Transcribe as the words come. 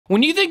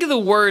When you think of the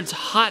words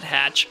hot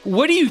hatch,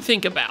 what do you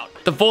think about?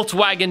 The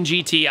Volkswagen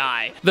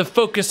GTI, the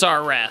Focus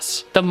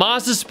RS, the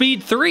Mazda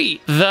Speed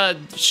 3, the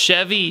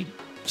Chevy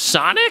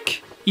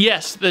Sonic?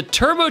 Yes, the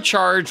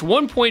turbocharged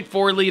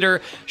 1.4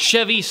 liter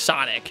Chevy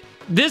Sonic.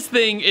 This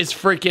thing is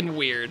freaking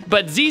weird,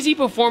 but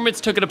ZZperformance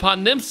took it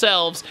upon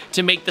themselves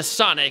to make the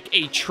Sonic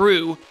a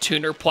true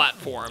tuner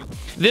platform.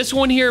 This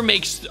one here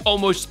makes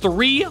almost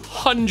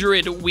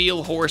 300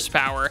 wheel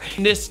horsepower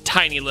in this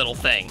tiny little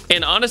thing.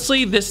 And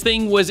honestly, this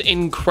thing was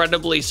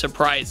incredibly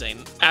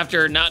surprising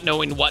after not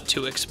knowing what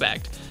to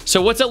expect.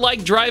 So what's it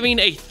like driving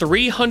a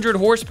 300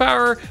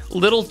 horsepower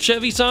little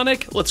Chevy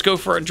Sonic? Let's go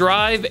for a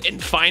drive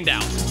and find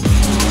out.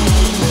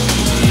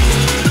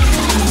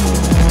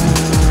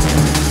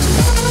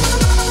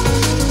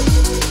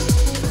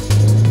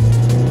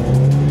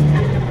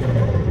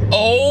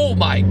 Oh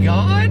my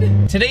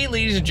God. Today,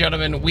 ladies and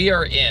gentlemen, we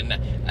are in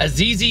a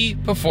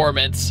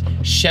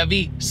ZZperformance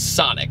Chevy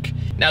Sonic.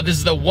 Now this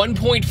is the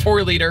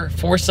 1.4 liter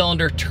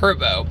 4-cylinder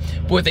turbo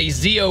with a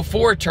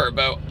Z04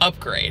 turbo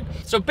upgrade.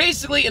 So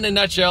basically in a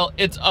nutshell,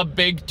 it's a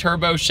big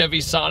turbo Chevy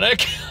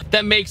Sonic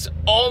that makes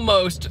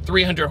almost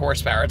 300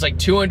 horsepower. It's like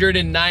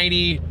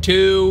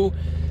 292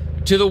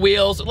 to the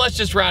wheels. Let's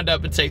just round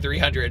up and say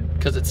 300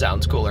 because it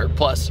sounds cooler.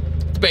 Plus,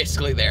 it's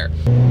basically there.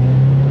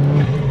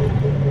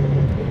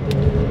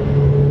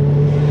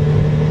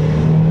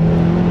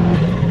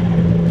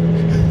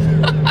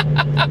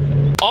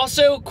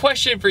 Also,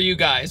 question for you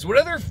guys, what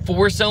other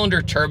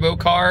 4-cylinder turbo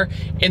car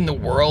in the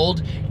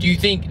world do you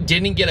think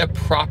didn't get a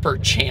proper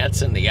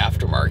chance in the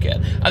aftermarket?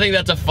 I think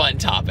that's a fun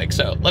topic,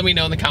 so let me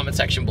know in the comment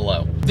section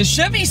below. The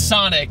Chevy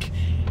Sonic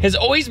has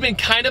always been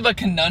kind of a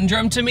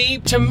conundrum to me.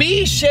 To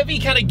me, Chevy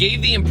kind of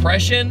gave the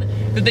impression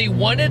that they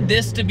wanted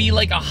this to be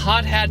like a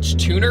hot hatch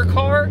tuner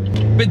car,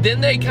 but then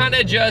they kind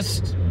of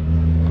just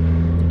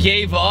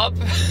gave up.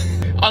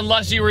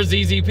 Unless you were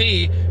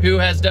ZZP, who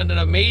has done an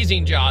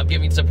amazing job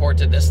giving support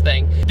to this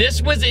thing.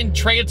 This was in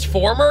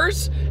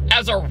Transformers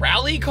as a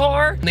rally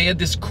car. They had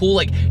this cool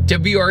like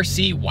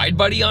WRC wide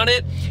body on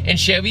it, and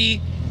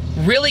Chevy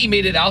really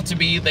made it out to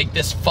be like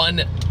this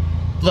fun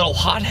little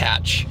hot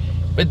hatch.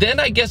 But then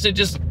I guess it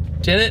just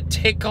didn't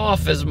take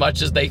off as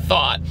much as they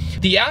thought.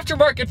 The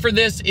aftermarket for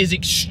this is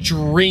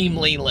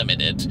extremely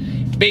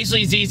limited.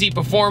 Basically,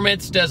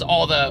 ZZperformance does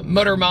all the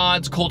motor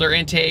mods, colder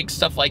intakes,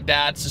 stuff like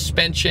that,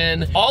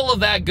 suspension. All of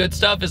that good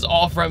stuff is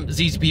all from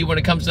ZZP when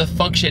it comes to the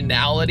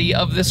functionality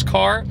of this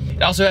car.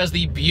 It also has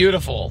the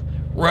beautiful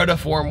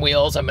rotiform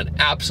wheels. I'm an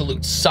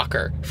absolute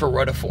sucker for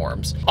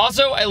rotiforms.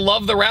 Also, I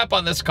love the wrap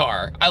on this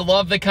car. I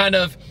love the kind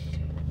of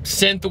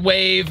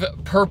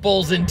synthwave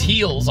purples and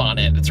teals on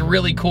it. It's a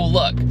really cool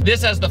look.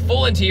 This has the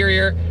full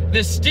interior.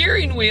 The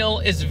steering wheel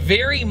is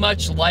very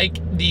much like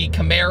the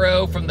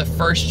Camaro from the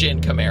first gen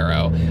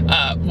Camaro.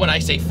 When I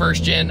say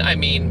first gen, I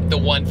mean the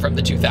one from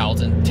the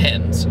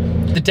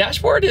 2010s. The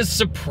dashboard is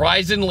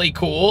surprisingly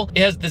cool.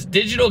 It has this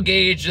digital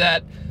gauge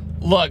that,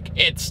 look,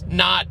 it's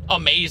not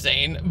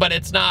amazing, but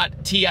it's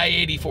not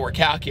TI-84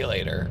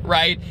 calculator,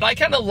 right? I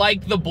kind of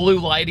like the blue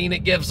lighting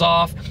it gives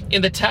off.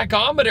 And the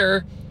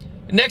tachometer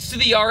next to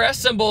the RS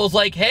symbol is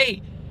like,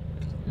 hey,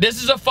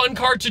 this is a fun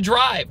car to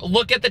drive.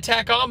 Look at the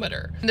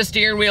tachometer. And the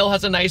steering wheel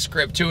has a nice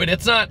grip to it.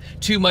 It's not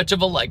too much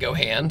of a Lego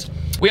hand.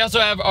 We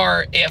also have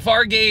our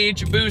AFR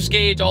gauge, boost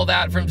gauge, all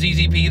that from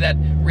ZZP that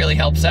really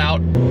helps out.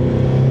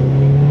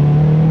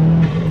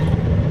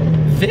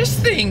 This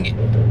thing,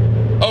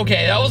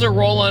 okay, that was a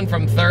roll-on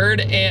from third,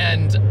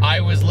 and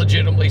I was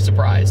legitimately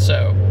surprised.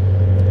 So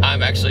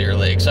I'm actually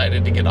really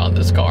excited to get on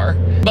this car.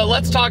 But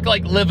let's talk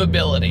like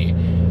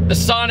livability. The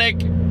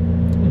Sonic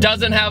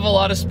doesn't have a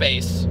lot of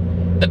space.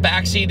 The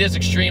backseat is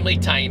extremely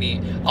tiny.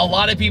 A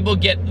lot of people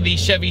get the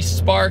Chevy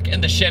Spark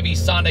and the Chevy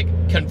Sonic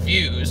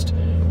confused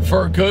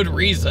for good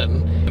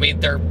reason. I mean,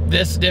 they're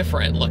this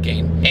different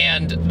looking.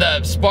 And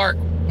the Spark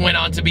went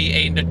on to be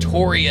a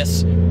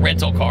notorious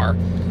rental car.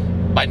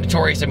 By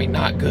notorious, I mean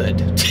not good.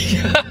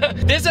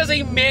 This has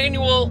a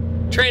manual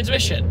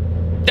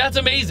transmission. That's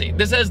amazing.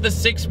 This has the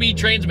 6-speed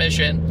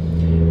transmission.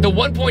 The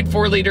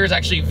 1.4 liter is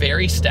actually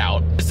very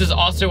stout. This is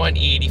also on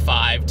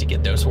E85 to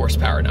get those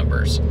horsepower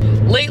numbers.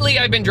 Lately,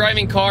 I've been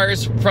driving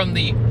cars from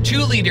the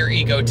 2-liter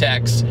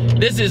Ecotechs.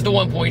 This is the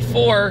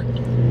 1.4.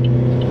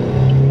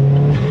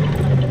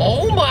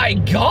 Oh my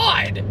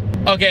God.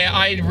 Okay,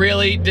 I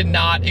really did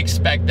not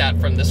expect that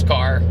from this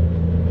car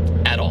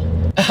at all.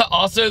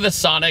 Also, the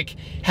Sonic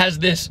has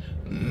this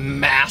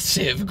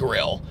massive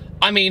grille.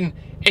 I mean,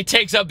 it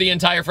takes up the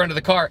entire front of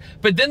the car,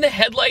 but then the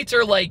headlights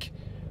are like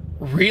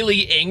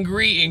really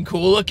angry and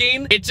cool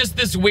looking. It's just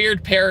this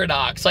weird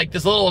paradox, like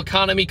this little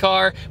economy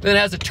car, but then it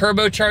has a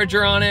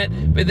turbocharger on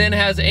it, but then it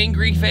has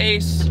angry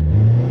face.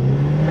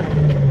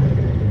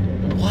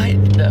 What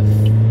the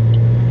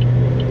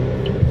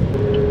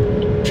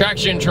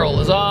traction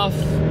control is off.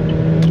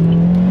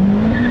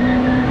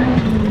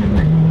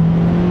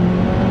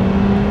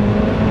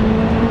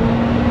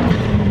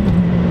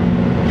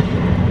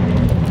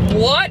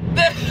 What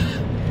the?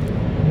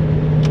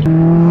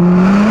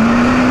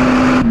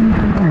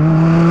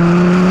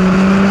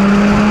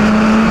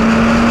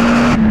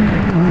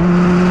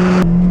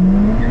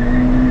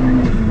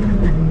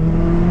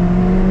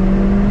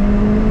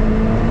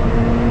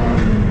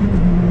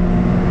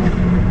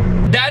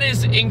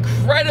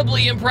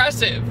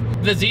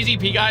 impressive. The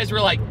ZZP guys were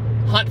like,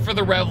 hunt for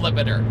the rev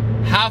limiter,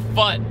 have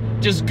fun,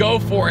 just go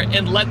for it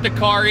and let the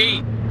car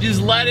eat. Just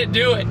let it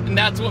do it, and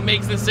that's what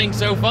makes this thing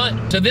so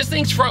fun. So this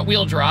thing's front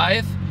wheel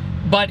drive,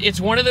 but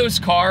it's one of those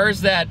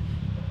cars that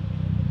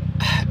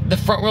the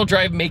front wheel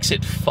drive makes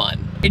it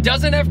fun. It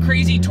doesn't have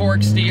crazy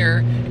torque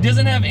steer. It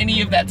doesn't have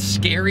any of that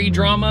scary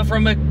drama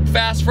from a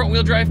fast front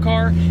wheel drive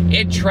car.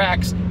 It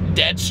tracks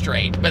dead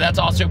straight, but that's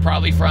also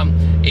probably from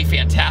a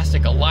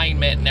fantastic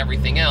alignment and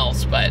everything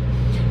else. But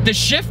the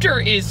shifter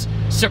is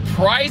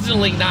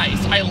surprisingly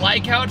nice. I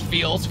like how it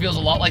feels. Feels a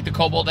lot like the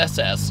Cobalt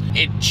SS.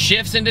 It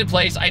shifts into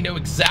place. I know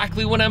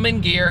exactly when I'm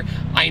in gear.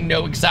 I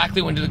know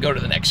exactly when to go to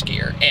the next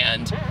gear.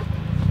 And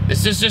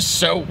this is just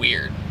so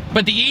weird.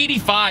 But the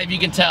E85, you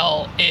can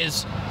tell,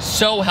 is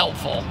so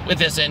helpful with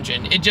this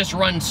engine. It just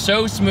runs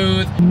so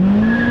smooth.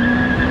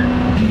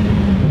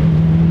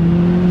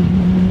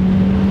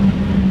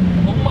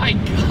 Oh my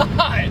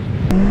God.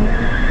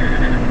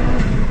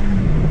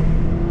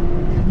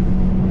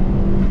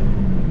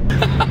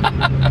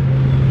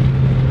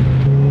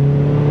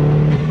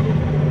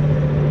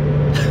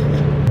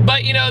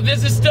 But you know,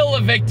 this is still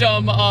a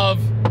victim of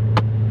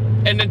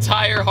an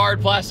entire hard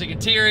plastic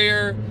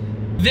interior.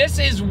 This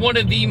is one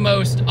of the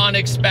most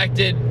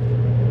unexpected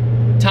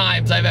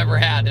times I've ever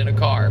had in a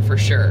car, for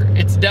sure.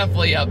 It's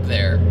definitely up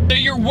there. So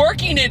you're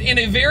working it in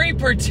a very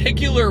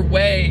particular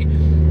way,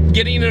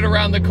 getting it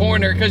around the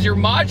corner, because you're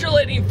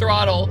modulating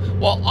throttle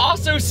while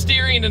also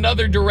steering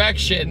another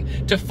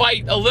direction to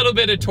fight a little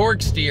bit of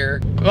torque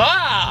steer.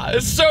 Ah,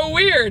 it's so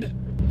weird.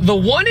 The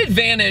one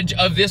advantage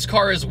of this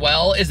car as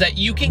well is that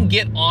you can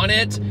get on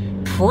it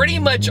pretty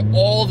much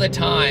all the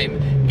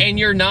time and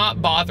you're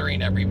not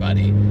bothering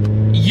everybody.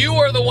 You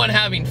are the one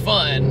having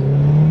fun.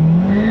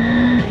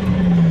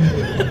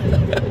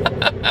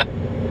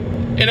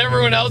 And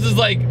everyone else is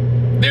like,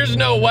 there's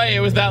no way it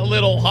was that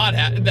little hot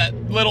hat, that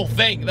little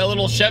thing, that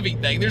little Chevy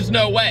thing. There's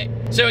no way.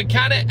 So it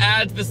kind of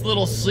adds this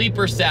little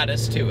sleeper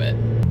status to it.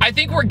 I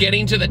think we're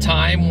getting to the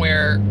time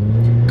where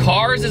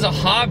cars as a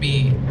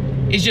hobby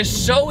is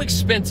just so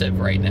expensive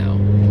right now.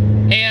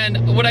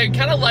 And what I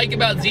kind of like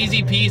about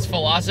ZZP's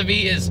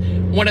philosophy is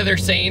one of their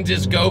sayings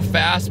is go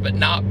fast but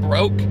not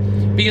broke,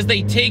 because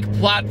they take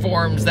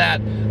platforms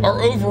that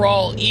are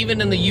overall,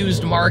 even in the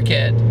used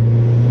market,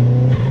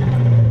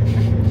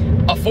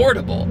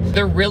 affordable.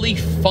 They're really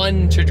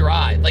fun to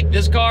drive. Like,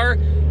 this car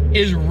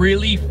is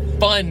really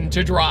fun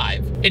to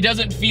drive. It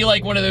doesn't feel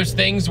like one of those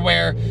things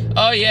where,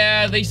 oh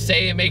yeah, they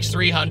say it makes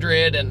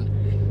 300 and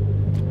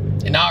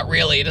not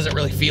really, it doesn't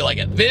really feel like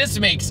it. This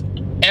makes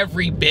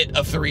every bit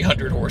of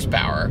 300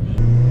 horsepower.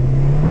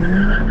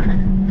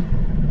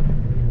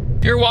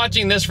 If you're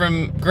watching this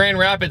from Grand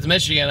Rapids,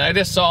 Michigan, I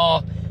just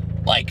saw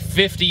like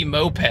 50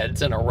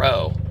 mopeds in a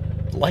row,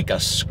 like a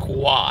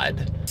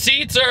squad.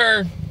 Seats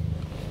are a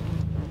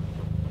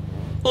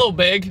little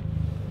big,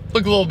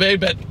 look a little big,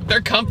 but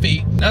they're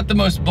comfy. Not the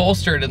most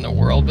bolstered in the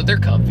world, but they're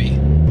comfy.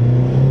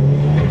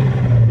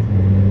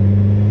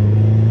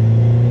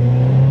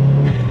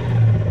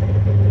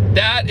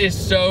 That is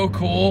so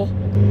cool.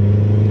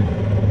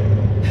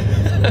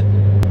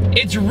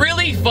 It's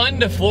really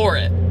fun to floor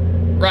it,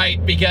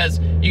 right? Because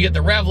you get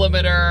the rev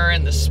limiter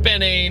and the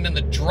spinning and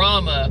the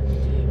drama,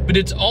 but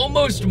it's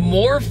almost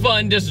more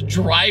fun just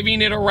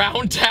driving it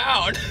around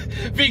town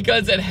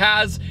because it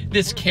has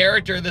this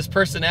character, this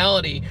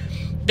personality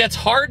that's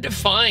hard to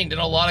find in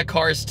a lot of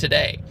cars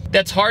today.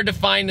 That's hard to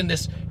find in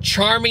this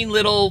charming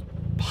little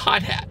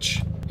hot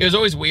hatch. It was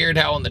always weird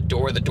how on the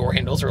door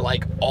handles are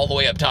like all the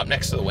way up top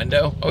next to the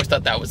window. I always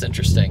thought that was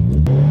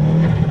interesting.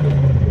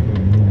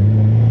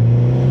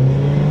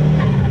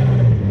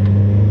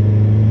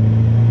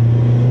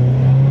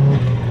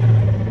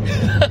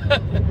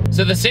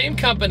 So the same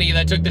company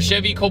that took the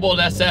Chevy Cobalt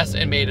SS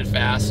and made it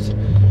fast,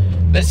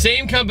 the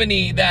same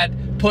company that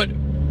put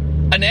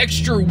an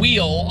extra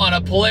wheel on a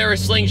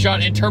Polaris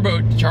Slingshot and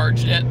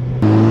turbocharged it,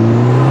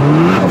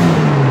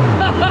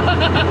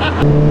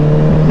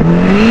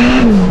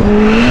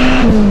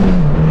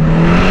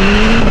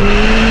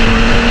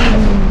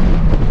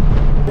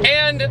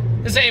 and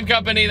the same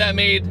company that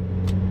made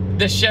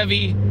the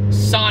Chevy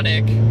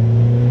Sonic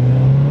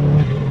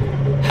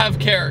have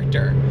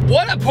character.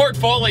 What a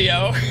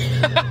portfolio.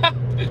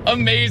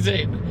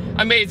 Amazing,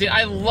 amazing.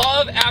 I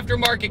love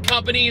aftermarket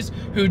companies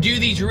who do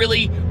these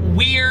really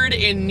weird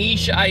and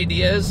niche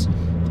ideas,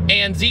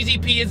 and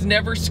ZZP is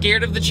never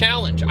scared of the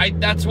challenge.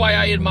 That's why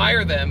I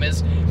admire them,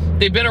 is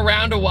they've been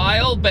around a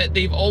while, but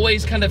they've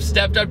always kind of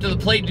stepped up to the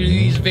plate to do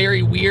these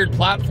very weird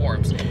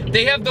platforms.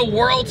 They have the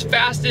world's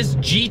fastest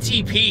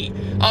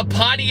GTP, a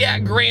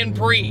Pontiac Grand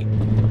Prix,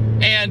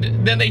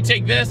 and then they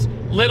take this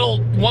little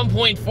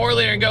 1.4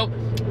 liter and go,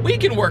 we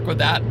can work with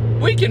that.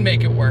 We can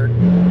make it work.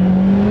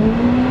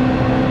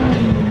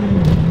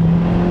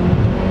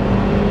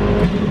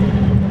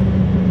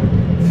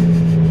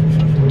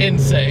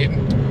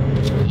 Insane.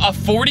 A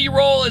 40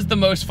 roll is the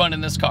most fun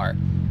in this car.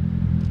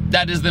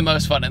 That is the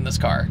most fun in this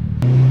car.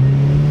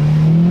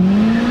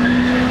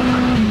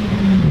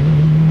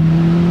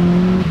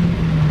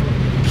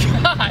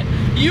 God,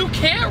 you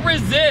can't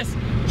resist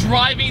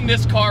driving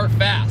this car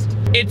fast.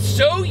 It's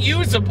so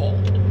usable.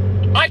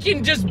 I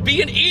can just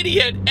be an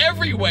idiot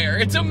everywhere.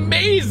 It's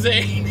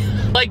amazing.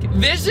 Like,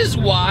 this is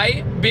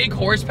why big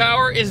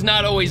horsepower is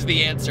not always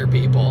the answer,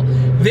 people.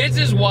 This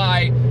is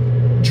why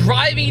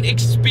driving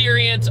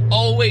experience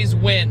always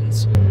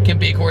wins. Can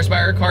big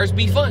horsepower cars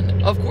be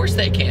fun? Of course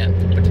they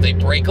can. But do they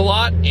break a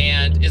lot?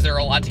 And is there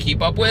a lot to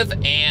keep up with?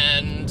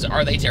 And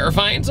are they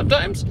terrifying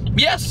sometimes?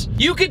 Yes.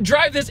 You could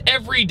drive this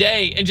every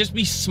day and just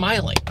be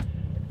smiling.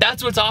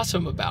 That's what's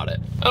awesome about it.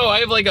 Oh, I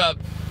have like a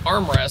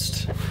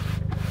armrest.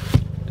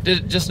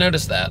 Just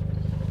noticed that.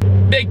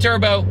 Big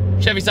turbo,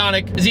 Chevy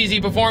Sonic,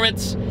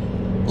 ZZperformance.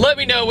 Let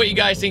me know what you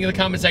guys think in the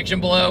comment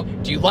section below.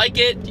 Do you like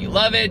it? Do you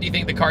love it? Do you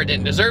think the car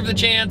didn't deserve the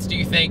chance? Do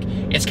you think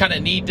it's kind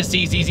of neat to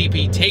see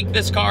ZZP take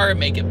this car and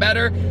make it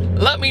better?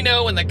 Let me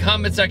know in the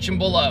comment section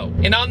below.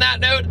 And on that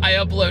note, I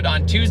upload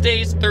on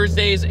Tuesdays,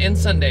 Thursdays, and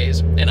Sundays.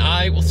 And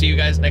I will see you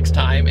guys next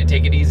time, and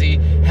take it easy.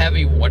 Have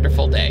a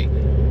wonderful day.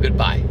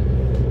 Goodbye.